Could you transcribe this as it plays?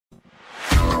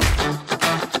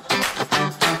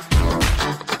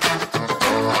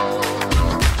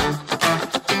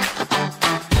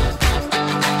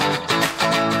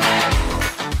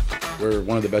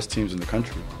of the best teams in the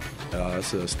country.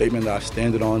 It's a statement that I've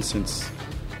standed on since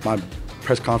my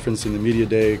press conference in the media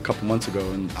day a couple months ago,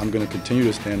 and I'm going to continue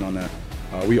to stand on that.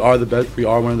 We are the best. We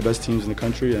are one of the best teams in the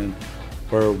country, and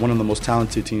we're one of the most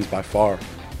talented teams by far.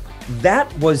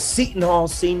 That was Seton Hall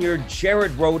senior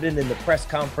Jared Rhoden in the press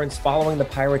conference following the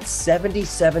Pirates'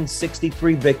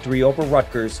 77-63 victory over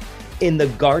Rutgers in the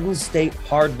Garden State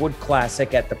Hardwood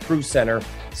Classic at the Prue Center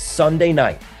Sunday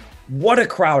night. What a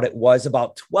crowd it was,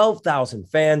 about 12,000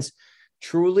 fans.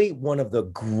 Truly one of the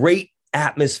great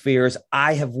atmospheres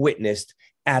I have witnessed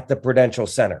at the Prudential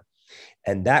Center.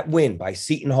 And that win by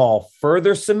Seton Hall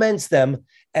further cements them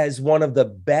as one of the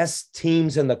best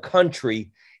teams in the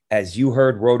country, as you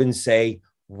heard Rhoden say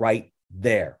right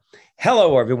there.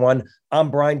 Hello, everyone.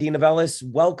 I'm Bryan DeNovellis.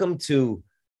 Welcome to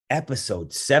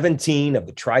episode 17 of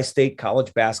the Tri-State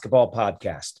College Basketball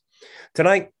Podcast.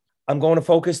 Tonight, I'm going to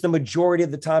focus the majority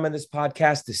of the time on this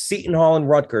podcast to Seton Hall and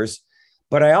Rutgers,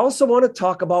 but I also want to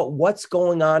talk about what's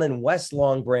going on in West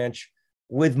Long Branch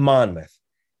with Monmouth.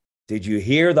 Did you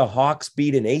hear the Hawks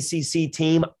beat an ACC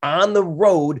team on the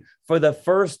road for the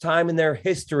first time in their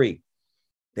history?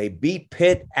 They beat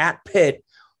Pitt at Pitt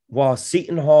while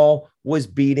Seton Hall was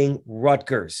beating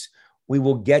Rutgers. We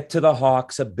will get to the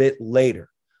Hawks a bit later.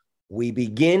 We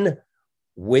begin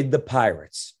with the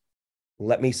Pirates.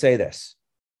 Let me say this.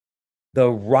 The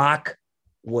Rock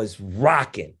was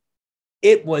rocking.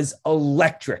 It was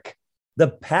electric. The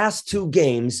past two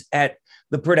games at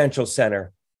the Prudential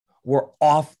Center were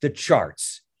off the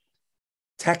charts.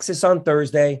 Texas on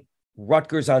Thursday,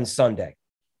 Rutgers on Sunday.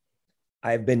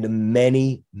 I've been to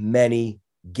many, many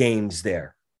games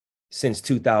there since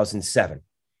 2007.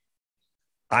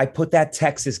 I put that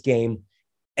Texas game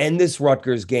and this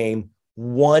Rutgers game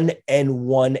 1 and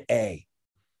 1A.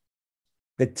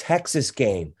 The Texas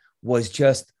game was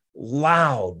just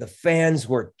loud. The fans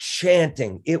were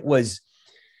chanting. It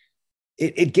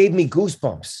gave me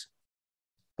goosebumps.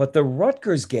 But the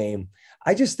Rutgers game,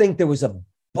 I just think there was a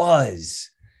buzz.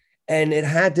 And it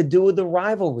had to do with the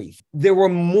rivalry. There were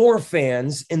more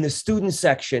fans in the student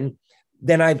section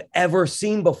than I've ever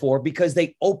seen before because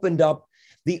they opened up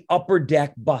the upper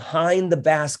deck behind the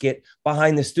basket,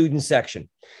 behind the student section.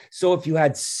 So if you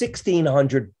had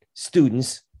 1,600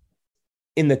 students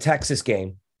in the Texas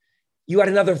game, you had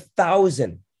another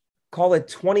 1,000, call it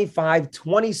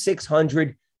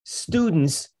 2,600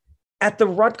 students at the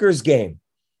Rutgers game.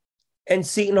 And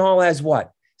Seton Hall has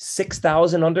what?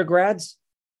 6,000 undergrads?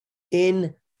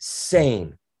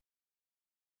 Insane.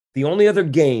 The only other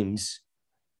games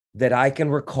that I can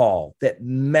recall that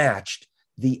matched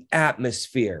the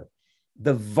atmosphere,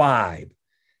 the vibe,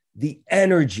 the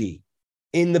energy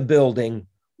in the building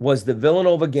was the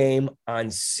Villanova game on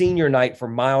senior night for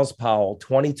Miles Powell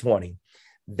 2020.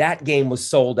 That game was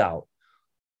sold out.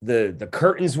 The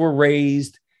curtains were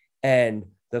raised and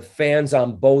the fans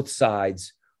on both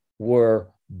sides were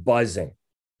buzzing.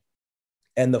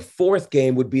 And the fourth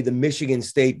game would be the Michigan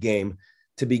State game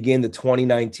to begin the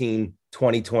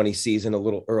 2019-2020 season a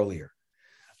little earlier.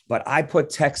 But I put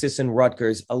Texas and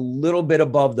Rutgers a little bit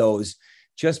above those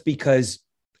just because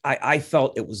I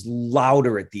felt it was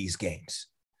louder at these games.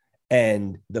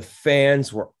 And the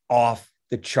fans were off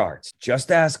the charts.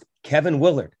 Just ask Kevin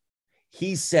Willard.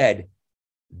 He said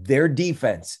their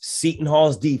defense, Seton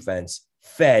Hall's defense,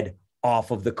 fed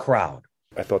off of the crowd.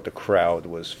 I thought the crowd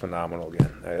was phenomenal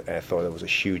again. I thought it was a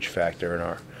huge factor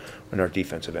in our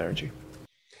defensive energy.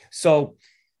 So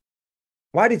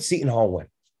why did Seton Hall win?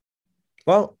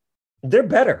 Well, they're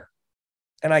better.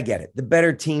 And I get it. The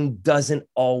better team doesn't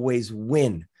always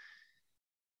win.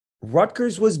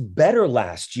 Rutgers was better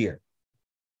last year.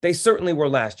 They certainly were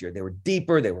last year. They were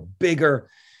deeper. They were bigger.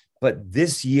 But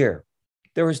this year,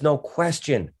 there is no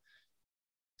question.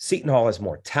 Seton Hall has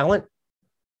more talent.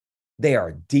 They are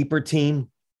a deeper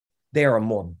team. They are a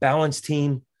more balanced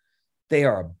team. They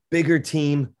are a bigger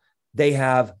team. They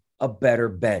have a better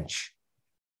bench.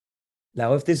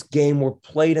 Now, if this game were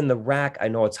played in the rack, I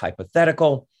know it's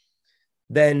hypothetical,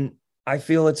 then I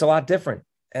feel it's a lot different.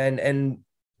 And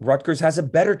Rutgers has a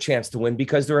better chance to win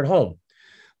because they're at home.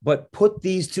 But put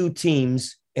these two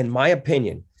teams, in my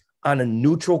opinion, on a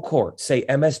neutral court, say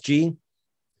MSG,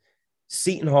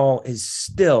 Seton Hall is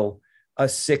still a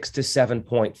 6 to 7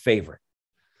 point favorite.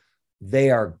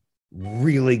 They are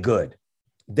really good.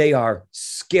 They are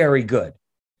scary good.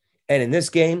 And in this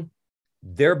game,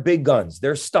 their big guns,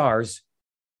 their stars,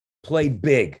 played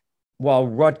big, while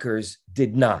Rutgers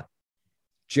did not.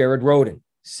 Jared Rhoden,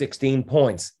 16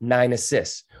 points, 9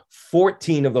 assists,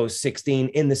 14 of those 16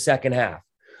 in the second half.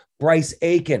 Bryce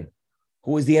Aiken,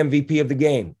 who was the MVP of the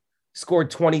game,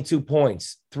 scored 22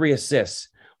 points, 3 assists.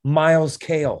 Miles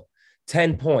Cale,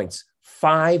 10 points,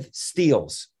 5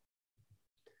 steals.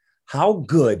 How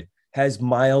good has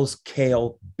Miles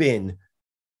Cale been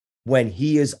when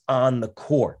he is on the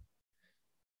court?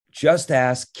 Just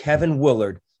ask Kevin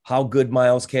Willard how good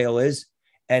Miles Cale is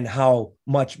and how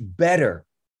much better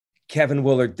Kevin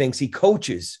Willard thinks he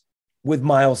coaches with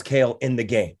Miles Cale in the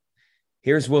game.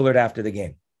 Here's Willard after the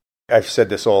game. I've said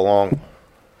this all along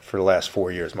for the last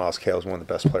 4 years. Miles Cale is one of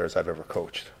the best players I've ever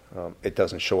coached. It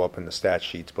doesn't show up in the stat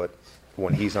sheets, but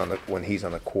when he's on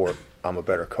the court, I'm a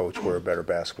better coach. We're a better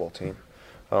basketball team.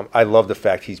 I love the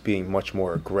fact he's being much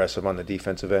more aggressive on the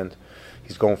defensive end.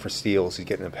 He's going for steals. He's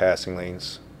getting in passing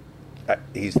lanes.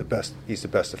 He's the best. He's the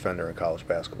best defender in college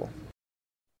basketball.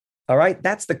 All right,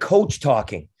 that's the coach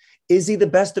talking. Is he the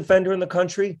best defender in the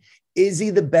country? Is he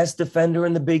the best defender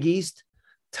in the Big East?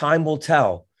 Time will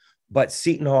tell. But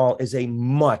Seton Hall is a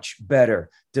much better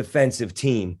defensive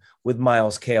team with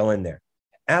Miles Cale in there.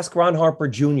 Ask Ron Harper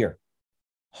Jr.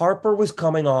 Harper was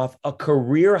coming off a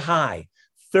career high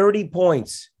 30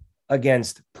 points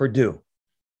against Purdue.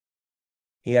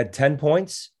 He had 10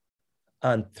 points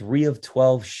on 3 of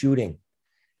 12 shooting.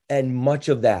 And much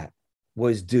of that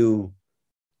was due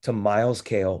to Miles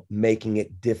Cale making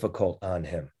it difficult on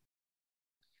him.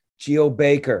 Geo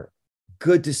Baker,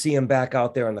 good to see him back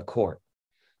out there on the court.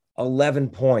 11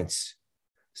 points.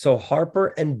 So Harper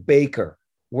and Baker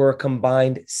were a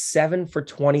combined 7 for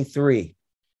 23.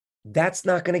 That's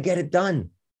not going to get it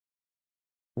done.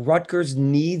 Rutgers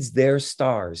needs their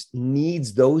stars,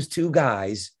 needs those 2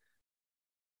 guys.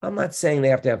 I'm not saying they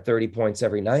have to have 30 points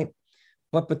every night,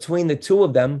 but between the 2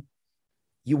 of them,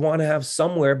 you want to have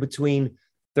somewhere between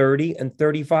 30 and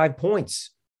 35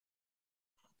 points.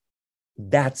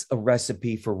 That's a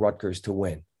recipe for Rutgers to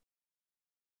win.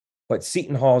 But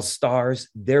Seton Hall's stars,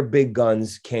 their big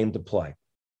guns came to play.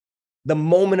 The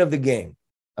moment of the game,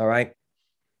 all right?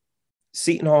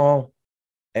 Seton Hall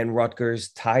and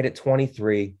Rutgers tied at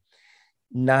 23.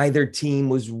 Neither team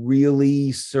was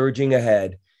really surging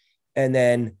ahead. And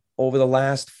then over the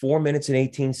last 4 minutes and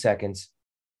 18 seconds,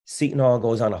 Seton Hall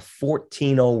goes on a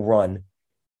 14-0 run,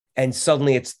 and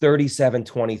suddenly it's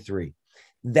 37-23.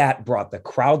 That brought the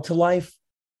crowd to life.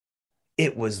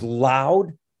 It was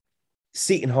loud.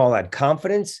 Seton Hall had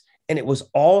confidence, and it was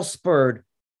all spurred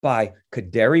by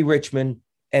Kaderi Richmond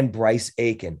and Bryce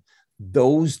Aiken.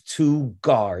 Those 2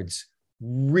 guards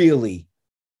really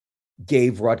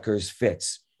gave Rutgers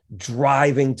fits,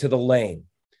 driving to the lane.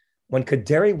 When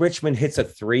Kaderi Richmond hits a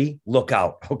 3, look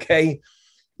out, okay?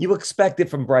 You expect it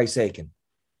from Bryce Aiken.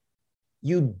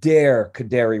 You dare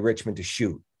Kaderi Richmond to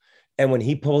shoot. And when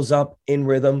he pulls up in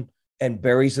rhythm and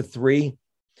buries a 3,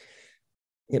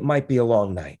 it might be a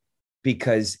long night,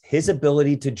 because his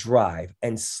ability to drive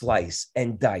and slice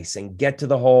and dice and get to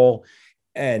the hole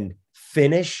and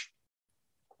finish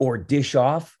or dish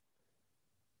off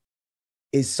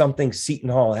is something Seton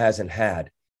Hall hasn't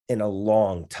had in a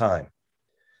long time.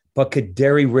 But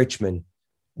Kaderi Richmond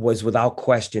was without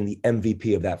question the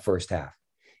MVP of that first half.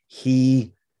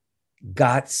 He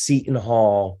got Seton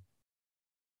Hall.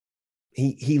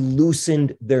 He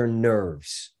loosened their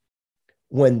nerves.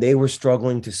 When they were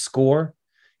struggling to score,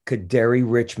 Kaderi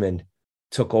Richmond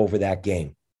took over that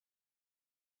game.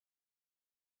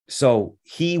 So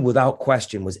he, without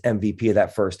question, was MVP of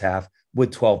that first half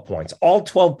with 12 points. All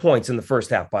 12 points in the first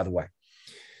half, by the way.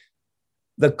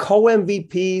 The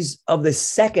co-MVPs of the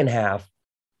second half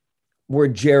were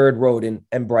Jared Rhoden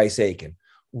and Bryce Aiken.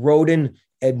 Rhoden,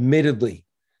 admittedly,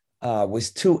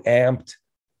 was too amped.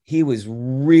 He was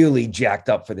really jacked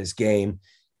up for this game,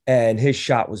 and his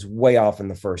shot was way off in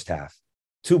the first half.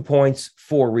 2 points,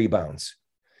 4 rebounds.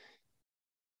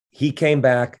 He came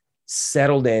back,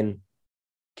 settled in.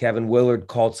 Kevin Willard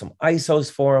called some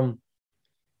ISOs for him.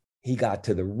 He got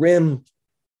to the rim.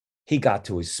 He got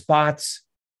to his spots.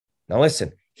 Now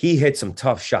listen, he hit some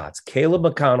tough shots. Caleb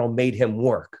McConnell made him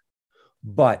work,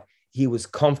 but he was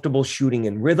comfortable shooting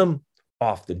in rhythm,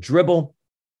 off the dribble,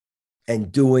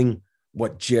 and doing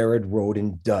what Jared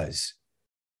Rhoden does.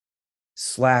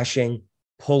 Slashing,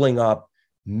 pulling up,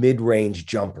 mid-range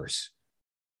jumpers.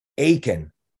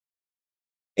 Aiken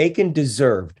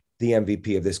deserved the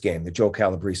MVP of this game, the Joe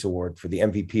Calabrese Award for the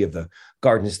MVP of the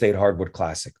Garden State Hardwood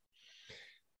Classic.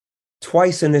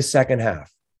 Twice in this second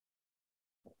half,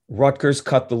 Rutgers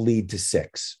cut the lead to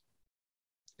 6.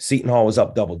 Seton Hall was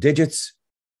up double digits.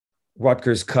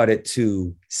 Rutgers cut it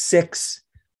to 6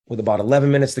 with about 11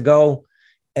 minutes to go.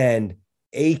 And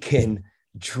Aiken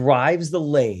drives the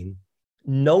lane,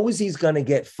 knows he's going to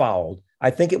get fouled. I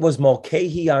think it was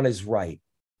Mulcahy on his right.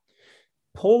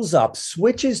 Pulls up,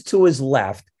 switches to his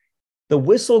left. The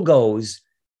whistle goes,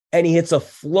 and he hits a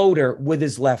floater with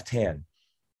his left hand.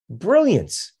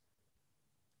 Brilliance.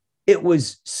 It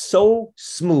was so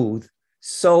smooth,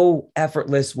 so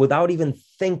effortless without even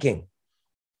thinking.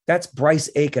 That's Bryce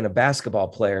Aiken, a basketball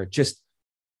player, just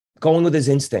going with his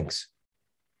instincts.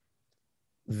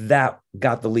 That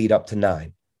got the lead up to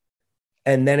 9.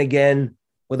 And then again,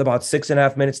 with about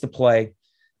 6.5 minutes to play,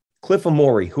 Cliff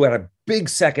Amore, who had a big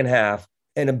second half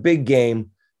and a big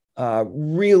game,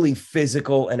 really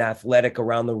physical and athletic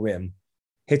around the rim,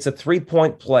 hits a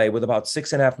 3-point play with about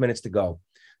 6.5 minutes to go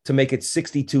to make it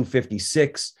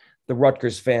 62-56. The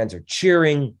Rutgers fans are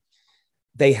cheering.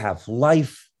 They have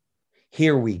life.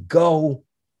 Here we go.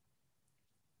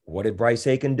 What did Bryce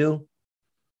Aiken do?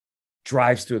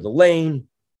 Drives through the lane,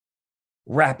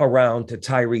 wrap around to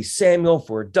Tyrese Samuel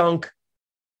for a dunk.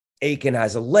 Aiken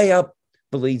has a layup,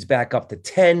 the lead's back up to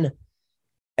 10.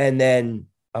 And then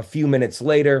a few minutes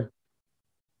later,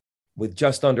 with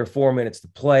just under 4 minutes to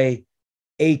play,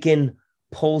 Aiken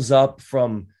pulls up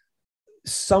from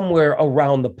somewhere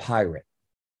around the Pirate.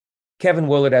 Kevin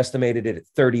Willard estimated it at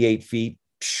 38 feet.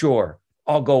 Sure,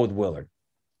 I'll go with Willard.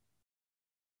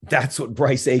 That's what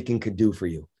Bryce Aiken could do for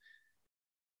you.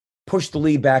 Push the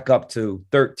lead back up to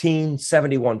 13,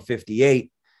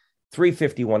 71-58,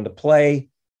 3:51 to play.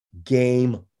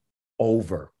 Game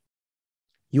over.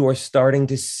 You are starting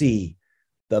to see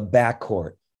the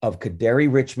backcourt of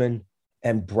Kaderi Richmond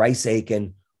and Bryce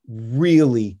Aiken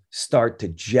really start to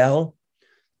gel.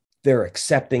 They're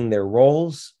accepting their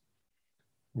roles.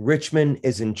 Richmond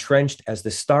is entrenched as the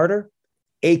starter.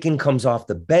 Aiken comes off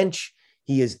the bench.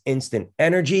 He is instant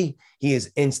energy. He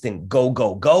is instant go,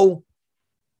 go, go.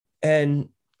 And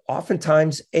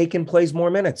oftentimes, Aiken plays more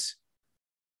minutes.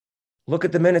 Look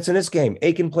at the minutes in this game.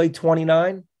 Aiken played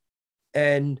 29,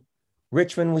 and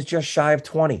Richmond was just shy of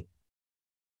 20.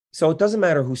 So it doesn't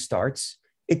matter who starts.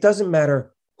 It doesn't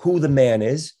matter who the man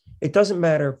is. It doesn't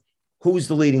matter who's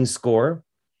the leading scorer.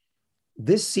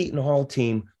 This Seton Hall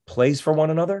team plays for one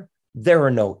another. There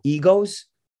are no egos.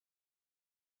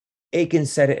 Aiken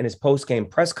said it in his post-game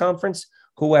press conference.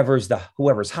 Whoever's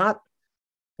hot,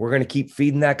 we're going to keep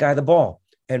feeding that guy the ball.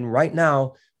 And right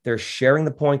now, they're sharing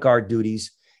the point guard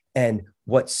duties. And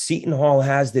what Seton Hall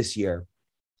has this year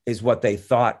is what they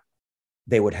thought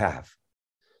they would have.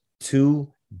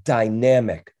 2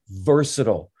 dynamic,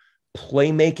 versatile,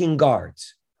 playmaking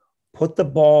guards. Put the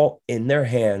ball in their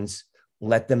hands,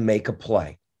 let them make a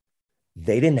play.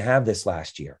 They didn't have this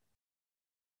last year.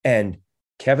 And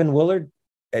Kevin Willard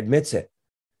admits it.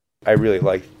 I really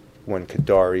liked when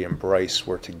Kadari and Bryce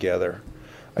were together.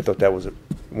 I thought that was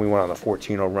we went on a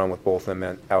 14-0 run with both of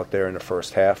them out there in the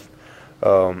first half.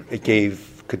 It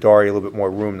gave Kadari a little bit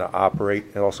more room to operate.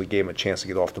 It also gave him a chance to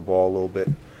get off the ball a little bit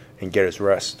and get his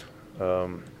rest.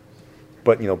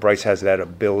 But, Bryce has that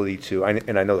ability to,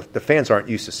 and I know the fans aren't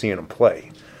used to seeing him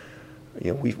play.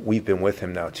 We've been with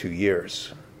him now 2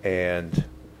 years, and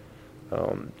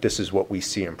this is what we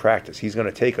see in practice. He's going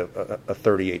to take a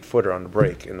 38-footer on the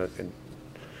break, and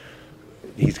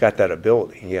he's got that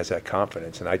ability. He has that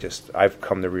confidence, and I've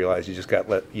come to realize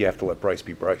you have to let Bryce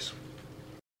be Bryce.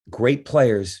 Great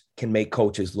players can make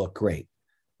coaches look great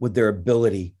with their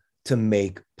ability to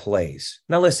make plays.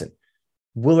 Now, listen,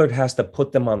 Willard has to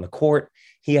put them on the court.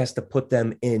 He has to put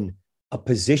them in a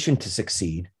position to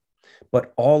succeed.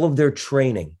 But all of their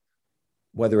training,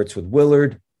 whether it's with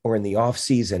Willard or in the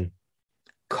offseason,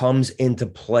 comes into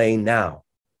play now.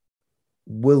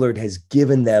 Willard has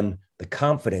given them the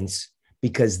confidence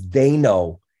because they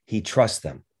know he trusts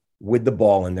them with the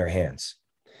ball in their hands.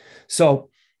 So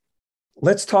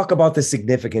let's talk about the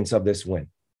significance of this win.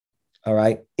 All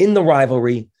right. In the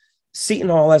rivalry, Seton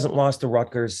Hall hasn't lost to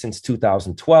Rutgers since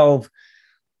 2012.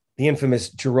 The infamous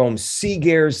Jerome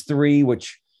Seager's 3,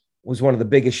 which was one of the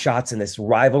biggest shots in this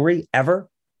rivalry ever,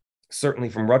 certainly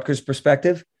from Rutgers'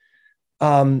 perspective.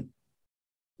 Seton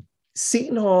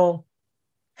Hall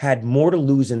had more to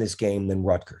lose in this game than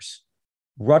Rutgers.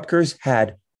 Rutgers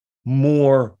had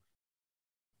more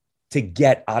to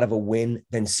get out of a win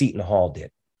than Seton Hall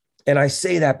did. And I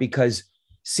say that because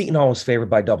Seton Hall was favored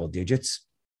by double digits.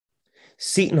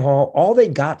 Seton Hall, all they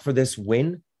got for this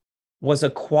win was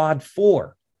a quad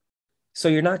 4. So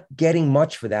you're not getting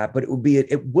much for that, but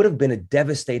it would have been a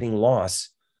devastating loss,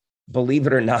 believe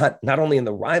it or not only in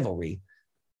the rivalry,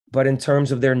 but in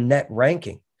terms of their net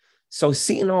ranking. So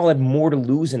Seton Hall had more to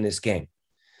lose in this game.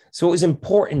 So it was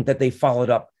important that they followed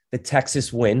up the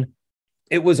Texas win.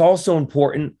 It was also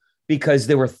important because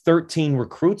there were 13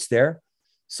 recruits there.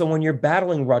 So when you're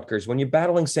battling Rutgers, when you're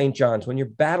battling St. John's, when you're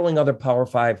battling other Power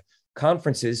 5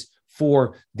 conferences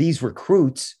for these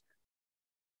recruits,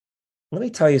 let me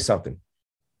tell you something.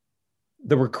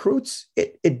 The recruits,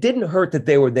 it didn't hurt that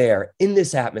they were there in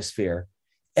this atmosphere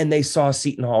and they saw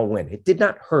Seton Hall win. It did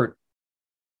not hurt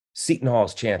Seton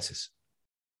Hall's chances.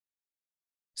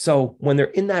 So when they're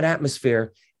in that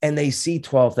atmosphere and they see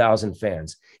 12,000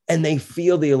 fans and they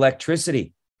feel the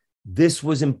electricity, this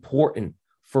was important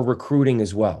for recruiting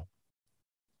as well.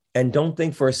 And don't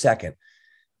think for a second,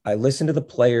 I listened to the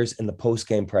players in the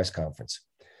post-game press conference.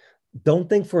 Don't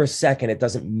think for a second it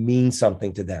doesn't mean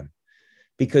something to them,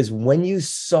 because when you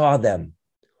saw them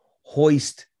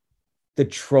hoist the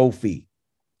trophy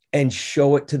and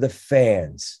show it to the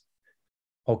fans,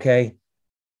 okay,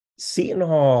 Seton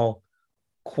Hall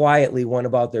quietly went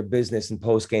about their business in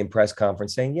post-game press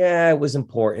conference saying, yeah, it was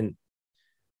important.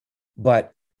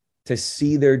 But to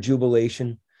see their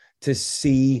jubilation, to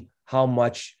see how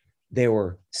much they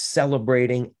were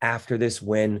celebrating after this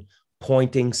win,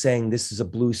 pointing, saying, this is a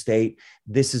blue state,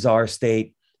 this is our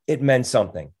state, it meant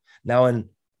something. Now, in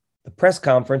the press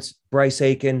conference, Bryce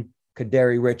Aiken,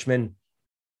 Kaderi Richmond,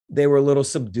 they were a little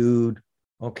subdued.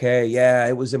 Okay, yeah,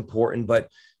 it was important, but,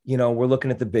 you know, we're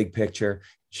looking at the big picture.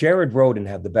 Jared Roden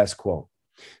had the best quote.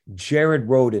 Jared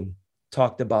Roden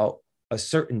talked about a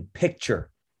certain picture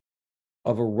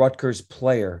of a Rutgers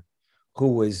player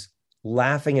who was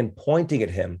laughing and pointing at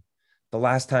him the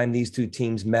last time these two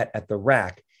teams met at the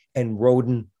rack, and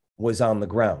Roden was on the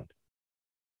ground.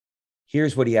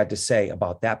 Here's what he had to say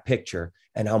about that picture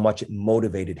and how much it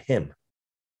motivated him.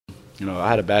 You know, I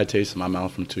had a bad taste in my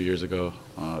mouth from 2 years ago.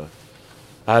 I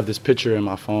have this picture in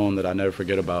my phone that I never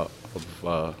forget about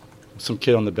of some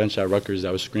kid on the bench at Rutgers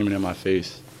that was screaming in my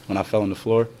face when I fell on the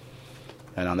floor.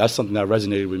 And that's something that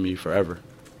resonated with me forever.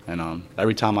 And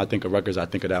every time I think of Rutgers, I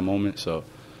think of that moment. So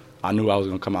I knew I was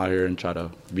going to come out here and try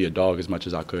to be a dog as much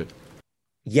as I could.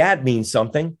 Yeah, it means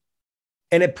something.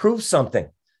 And it proves something.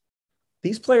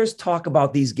 These players talk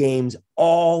about these games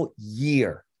all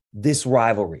year, this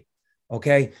rivalry,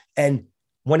 okay? And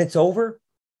when it's over,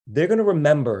 they're going to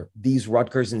remember these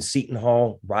Rutgers and Seton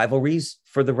Hall rivalries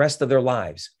for the rest of their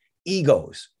lives.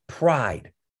 Egos,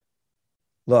 pride.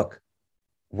 Look,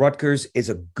 Rutgers is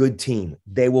a good team.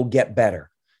 They will get better.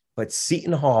 But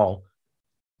Seton Hall,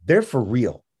 they're for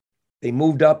real. They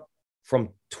moved up from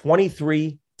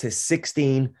 23 to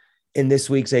 16 in this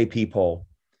week's AP poll.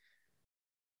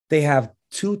 They have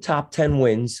 2 top 10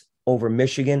 wins over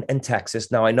Michigan and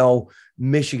Texas. Now, I know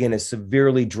Michigan has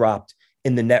severely dropped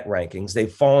in the net rankings.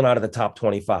 They've fallen out of the top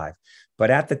 25.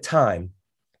 But at the time,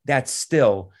 that's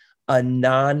still a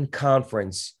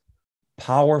non-conference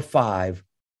Power 5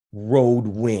 road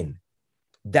win.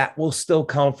 That will still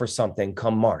count for something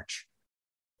come March.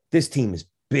 This team is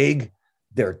big.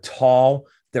 They're tall.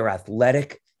 They're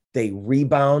athletic. They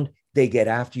rebound. They get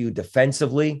after you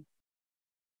defensively.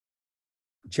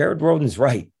 Jared Roden's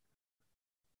right.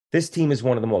 This team is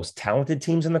one of the most talented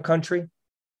teams in the country.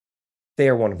 They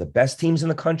are one of the best teams in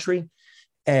the country.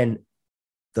 And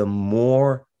the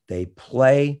more they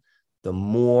play, the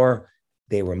more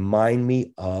they remind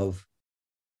me of,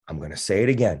 I'm going to say it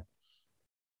again,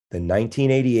 the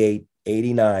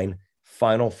 1988-89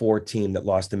 Final Four team that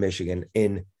lost to Michigan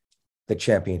in the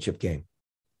championship game.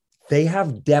 They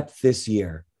have depth this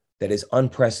year that is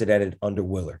unprecedented under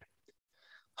Willard.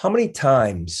 How many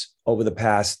times over the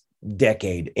past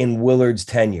decade in Willard's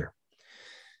tenure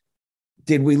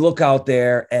did we look out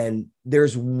there and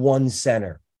there's one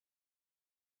center?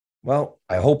 Well,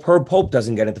 I hope Herb Pope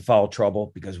doesn't get into foul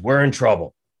trouble, because we're in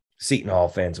trouble, Seton Hall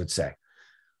fans would say.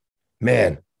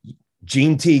 Man,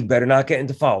 Gene Teague better not get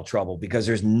into foul trouble, because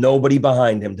there's nobody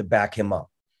behind him to back him up.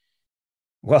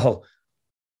 Well,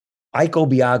 Ike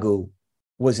Obiagu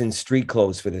was in street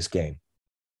clothes for this game.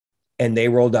 And they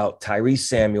rolled out Tyrese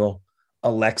Samuel,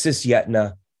 Alexis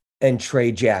Yetna, and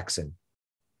Trey Jackson.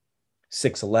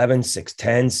 6'11",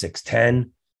 6'10", 6'10".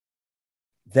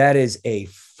 That is a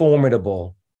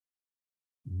formidable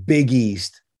Big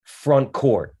East front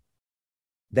court.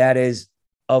 That is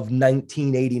of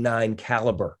 1989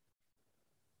 caliber.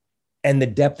 And the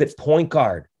depth at point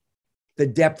guard, the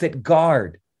depth at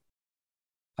guard.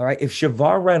 All right, if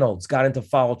Shavar Reynolds got into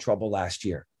foul trouble last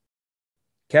year,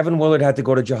 Kevin Willard had to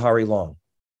go to Jahari Long,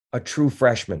 a true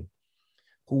freshman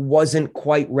who wasn't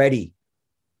quite ready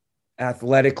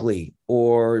athletically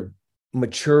or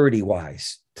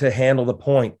maturity-wise to handle the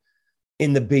point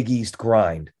in the Big East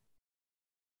grind.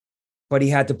 But he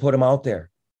had to put him out there.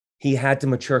 He had to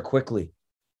mature quickly.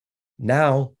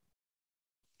 Now,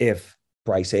 if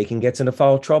Bryce Aiken gets into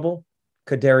foul trouble,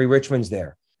 Kaderi Richmond's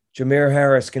there. Jameer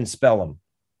Harris can spell him.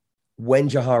 When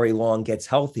Jahari Long gets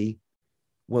healthy,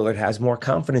 Willard has more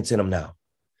confidence in him now.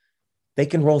 They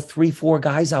can roll 3-4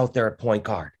 guys out there at point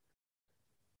guard.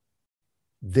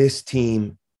 This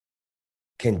team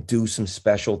can do some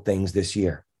special things this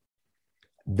year.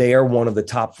 They are one of the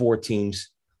top 4 teams,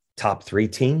 top 3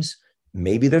 teams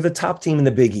Maybe they're the top team in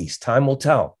the Big East. Time will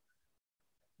tell.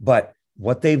 But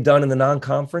what they've done in the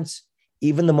non-conference,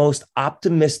 even the most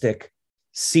optimistic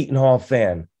Seton Hall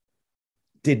fan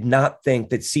did not think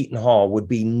that Seton Hall would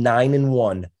be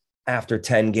 9-1 after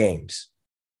 10 games.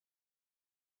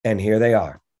 And here they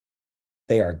are.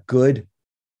 They are good.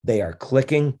 They are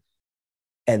clicking,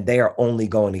 and they are only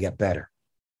going to get better.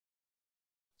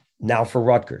 Now for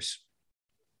Rutgers.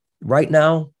 Right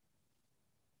now,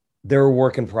 they're a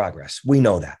work in progress. We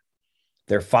know that.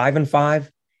 They're 5-5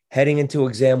 heading into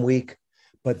exam week,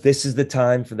 but this is the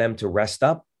time for them to rest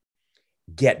up,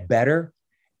 get better,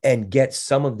 and get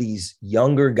some of these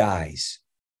younger guys,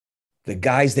 the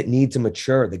guys that need to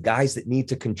mature, the guys that need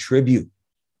to contribute.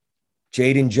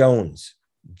 Jaden Jones,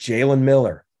 Jalen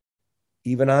Miller,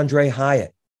 even Andre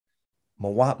Hyatt,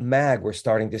 Mawap Mag, we're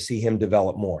starting to see him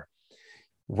develop more.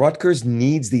 Rutgers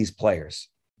needs these players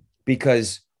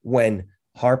because when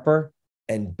Harper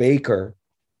and Baker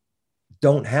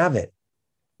don't have it,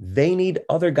 they need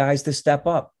other guys to step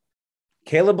up.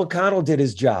 Caleb McConnell did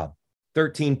his job,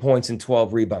 13 points and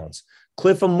 12 rebounds.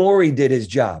 Cliff Amori did his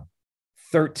job,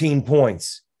 13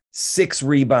 points, 6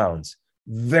 rebounds,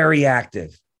 very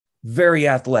active, very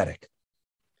athletic.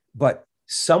 But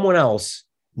someone else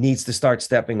needs to start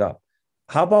stepping up.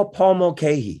 How about Paul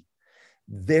Mulcahy?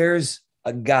 There's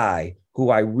a guy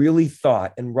who I really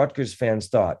thought, and Rutgers fans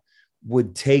thought,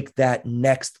 would take that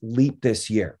next leap this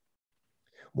year.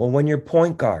 Well, when your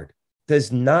point guard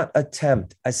does not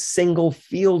attempt a single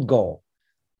field goal,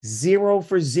 0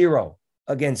 for 0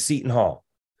 against Seton Hall,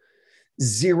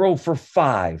 0 for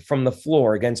 5 from the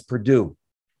floor against Purdue,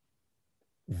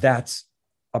 that's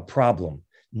a problem.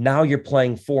 Now you're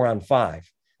playing 4-on-5.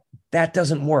 That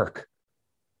doesn't work.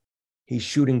 He's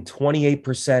shooting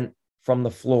 28% from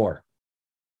the floor.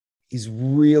 He's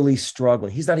really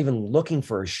struggling. He's not even looking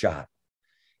for a shot.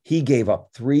 He gave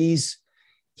up threes.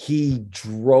 He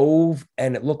drove,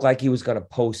 and it looked like he was going to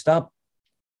post up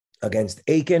against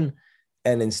Aiken,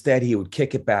 and instead he would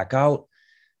kick it back out.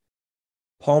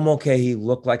 Paul Mulcahy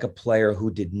looked like a player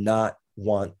who did not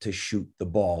want to shoot the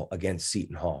ball against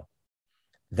Seton Hall.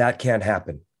 That can't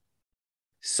happen.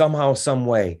 Somehow, some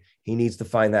way, he needs to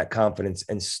find that confidence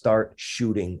and start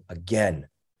shooting again.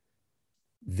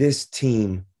 This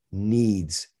team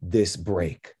needs this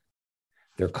break.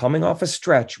 They're coming off a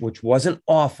stretch, which wasn't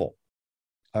awful.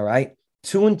 All right.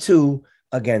 2-2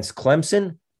 against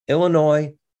Clemson,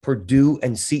 Illinois, Purdue,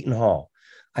 and Seton Hall.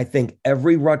 I think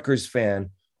every Rutgers fan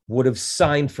would have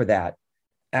signed for that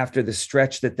after the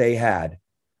stretch that they had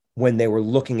when they were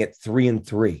looking at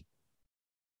 3-3.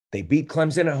 They beat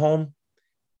Clemson at home.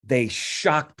 They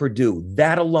shocked Purdue.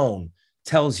 That alone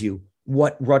tells you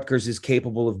what Rutgers is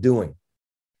capable of doing.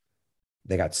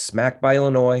 They got smacked by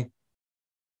Illinois.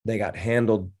 They got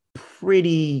handled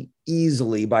pretty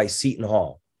easily by Seton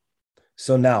Hall.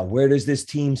 So now, where does this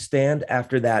team stand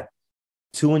after that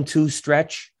 2-2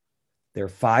 stretch? They're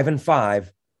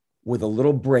 5-5 with a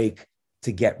little break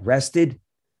to get rested,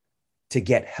 to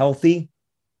get healthy,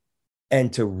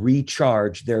 and to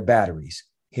recharge their batteries.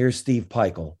 Here's Steve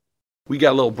Peichel. We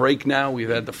got a little break now. We've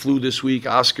had the flu this week.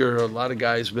 Oscar, a lot of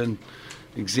guys been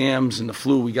exams and the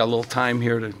flu. We got a little time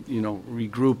here to,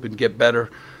 regroup and get better.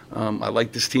 I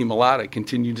like this team a lot. I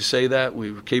continue to say that.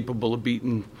 We were capable of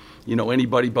beating,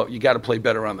 anybody, but you got to play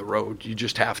better on the road. You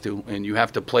just have to, and you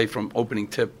have to play from opening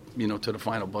tip, to the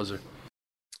final buzzer.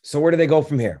 So where do they go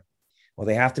from here? Well,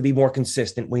 they have to be more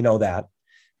consistent. We know that.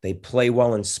 They play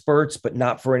well in spurts, but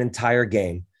not for an entire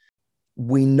game.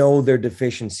 We know their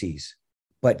deficiencies,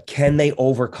 but can they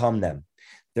overcome them?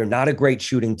 They're not a great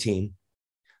shooting team.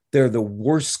 They're the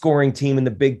worst scoring team in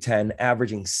the Big Ten,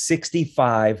 averaging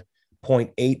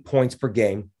 65.8 points per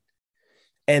game.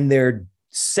 And they're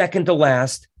second to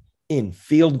last in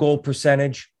field goal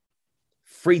percentage,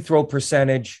 free throw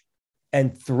percentage,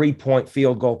 and 3-point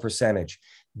field goal percentage.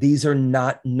 These are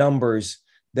not numbers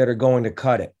that are going to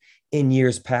cut it. In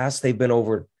years past, they've been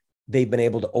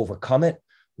able to overcome it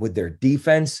with their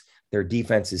defense. Their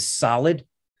defense is solid,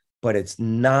 but it's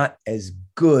not as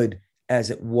good as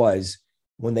it was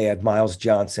when they had Miles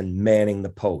Johnson manning the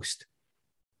post.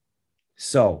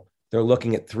 So they're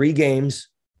looking at 3 games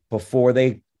before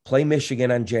they play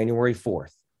Michigan on January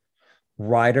 4th.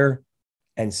 Rider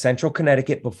and Central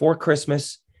Connecticut before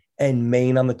Christmas, and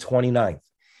Maine on the 29th.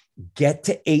 Get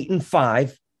to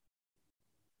 8-5,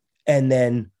 and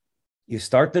then you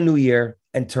start the new year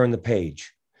and turn the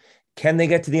page. Can they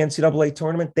get to the NCAA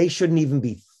tournament? They shouldn't even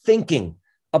be thinking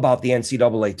about the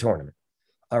NCAA tournament.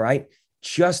 All right?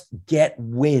 Just get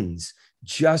wins.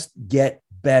 Just get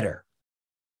better.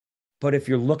 But if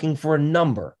you're looking for a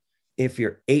number, if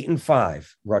you're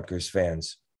 8-5, Rutgers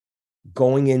fans,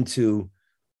 going into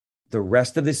the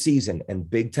rest of the season and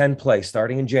Big Ten play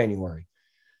starting in January,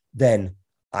 then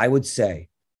I would say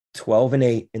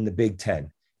 12-8 in the Big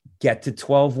Ten. Get to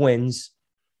 12 wins,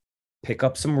 pick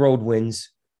up some road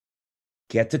wins,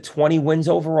 get to 20 wins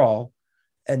overall,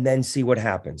 and then see what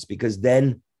happens, because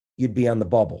then you'd be on the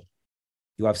bubble.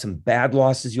 You have some bad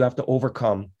losses you have to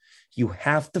overcome. You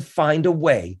have to find a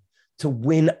way to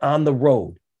win on the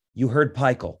road. You heard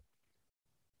Peichel.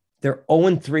 They're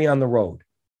 0-3 on the road.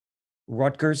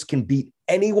 Rutgers can beat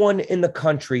anyone in the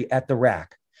country at the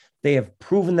rack. They have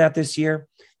proven that this year.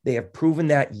 They have proven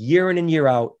that year in and year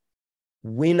out.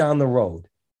 Win on the road.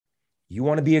 You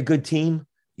want to be a good team?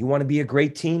 You want to be a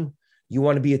great team? You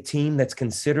want to be a team that's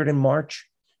considered in March?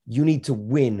 You need to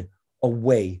win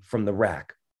away from the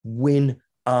rack. Win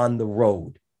on the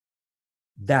road.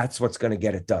 That's what's going to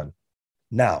get it done.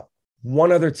 Now,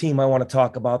 one other team I want to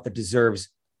talk about that deserves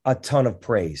a ton of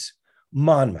praise.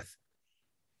 Monmouth.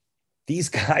 These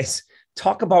guys,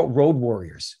 talk about road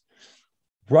warriors.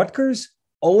 Rutgers,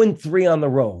 0-3 on the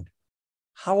road.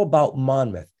 How about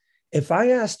Monmouth? If I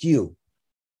asked you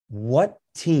what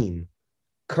team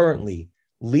currently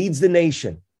leads the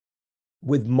nation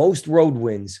with most road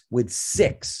wins with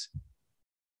 6,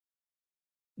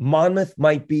 Monmouth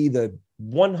might be the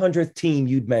 100th team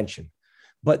you'd mention,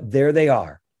 but there they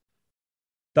are.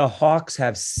 The Hawks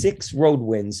have 6 road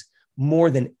wins, more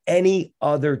than any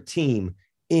other team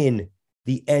in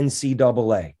the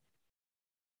NCAA.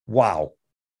 Wow.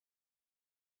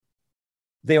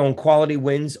 They own quality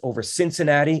wins over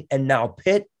Cincinnati and now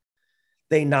Pitt.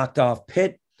 They knocked off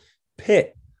Pitt.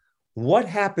 Pitt. What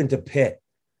happened to Pitt?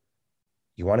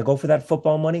 You want to go for that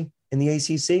football money in the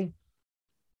ACC?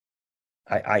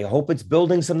 I hope it's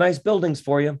building some nice buildings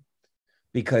for you,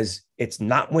 because it's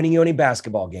not winning you any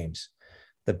basketball games.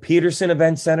 The Peterson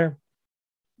Event Center,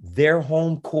 their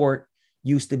home court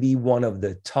used to be one of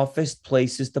the toughest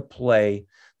places to play,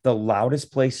 the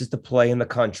loudest places to play in the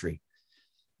country.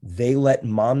 They let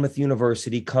Monmouth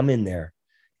University come in there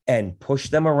and push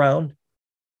them around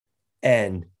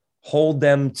and hold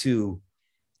them to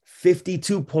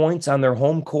 52 points on their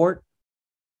home court.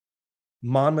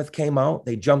 Monmouth came out.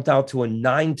 They jumped out to a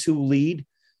 9-2 lead.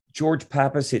 George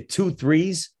Pappas hit 2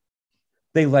 threes.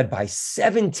 They led by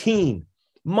 17.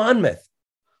 Monmouth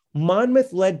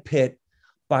led Pitt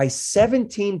by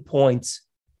 17 points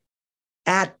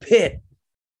at Pitt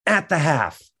at the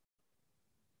half.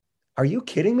 Are you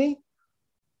kidding me?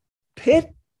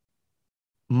 Pitt?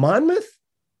 Monmouth?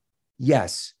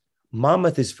 Yes,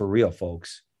 Monmouth is for real,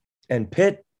 folks. And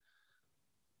Pitt,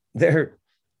 they're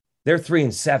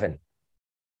 3-7.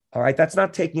 All right, that's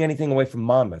not taking anything away from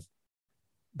Monmouth,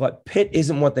 but Pitt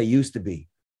isn't what they used to be.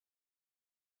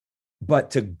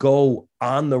 But to go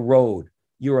on the road,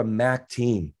 you're a MAC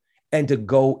team, and to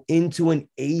go into an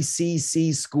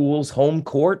ACC school's home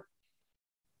court,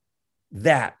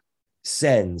 that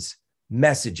sends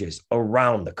messages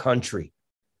around the country.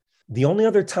 The only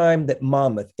other time that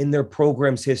Monmouth in their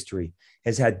program's history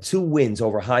has had 2 wins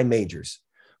over high majors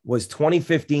was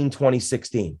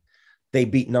 2015-2016. They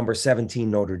beat number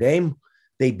 17 Notre Dame.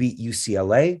 They beat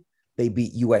UCLA. They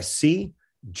beat USC,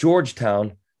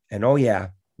 Georgetown, and oh yeah,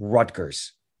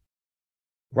 Rutgers.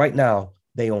 Right now,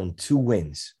 they own 2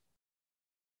 wins.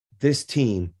 This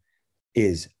team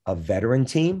is a veteran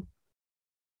team.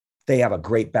 They have a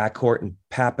great backcourt in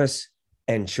Pappas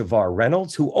and Shavar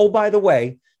Reynolds, who, oh, by the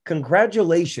way,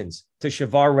 congratulations to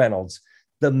Shavar Reynolds,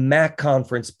 the MAC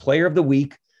Conference Player of the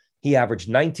Week. He averaged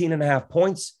 19.5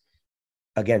 points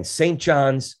against St.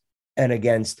 John's and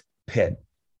against Pitt.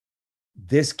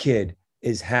 This kid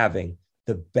is having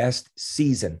the best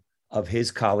season of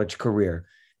his college career.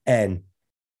 And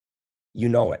you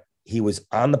know it. He was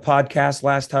on the podcast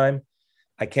last time.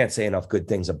 I can't say enough good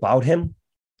things about him.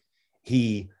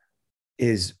 He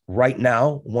is right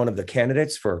now one of the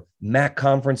candidates for MAC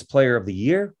Conference Player of the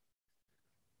Year.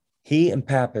 He and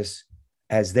Pappas,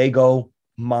 as they go,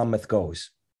 Monmouth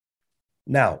goes.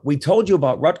 Now, we told you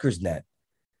about Rutgers' net.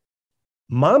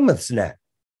 Monmouth's net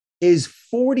is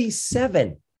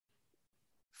 47.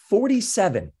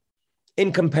 47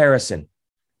 in comparison.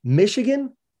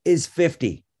 Michigan is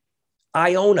 50.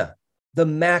 Iona, the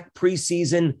MAC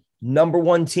preseason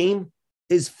 #1 team,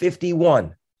 is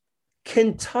 51.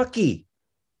 Kentucky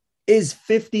is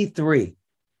 53.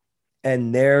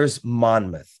 And there's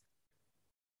Monmouth,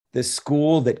 the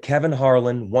school that Kevin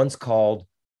Harlan once called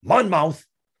Monmouth.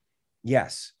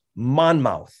 Yes,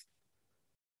 Monmouth.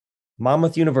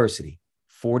 Monmouth University,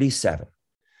 47.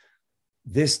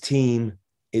 This team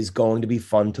is going to be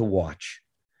fun to watch.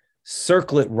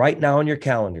 Circle it right now on your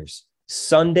calendars.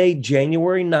 Sunday,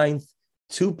 January 9th,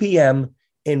 2 p.m.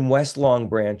 in West Long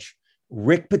Branch.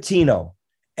 Rick Pitino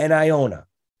and Iona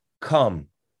come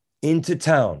into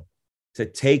town to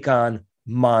take on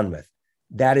Monmouth.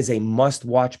 That is a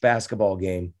must-watch basketball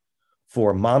game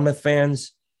for Monmouth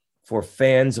fans, for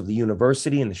fans of the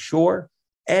university and the Shore,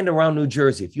 and around New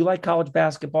Jersey. If you like college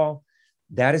basketball,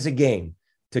 that is a game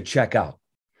to check out.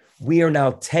 We are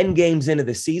now 10 games into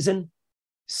the season.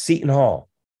 Seton Hall,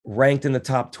 ranked in the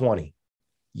top 20.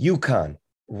 UConn,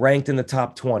 ranked in the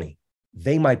top 20.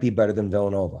 They might be better than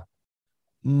Villanova.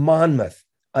 Monmouth,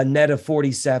 a net of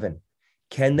 47.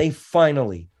 Can they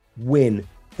finally win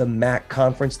the MAC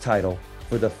conference title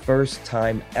for the first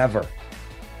time ever?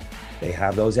 They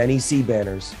have those NEC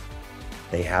banners.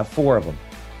 They have 4 of them.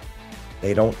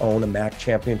 They don't own a MAC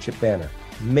championship banner.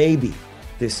 Maybe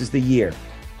this is the year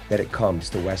that it comes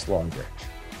to West Long Branch.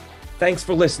 Thanks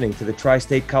for listening to the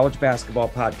Tri-State College Basketball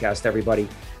Podcast, everybody.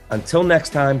 Until next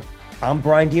time, I'm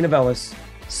Bryan DeNovellis.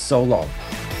 So long.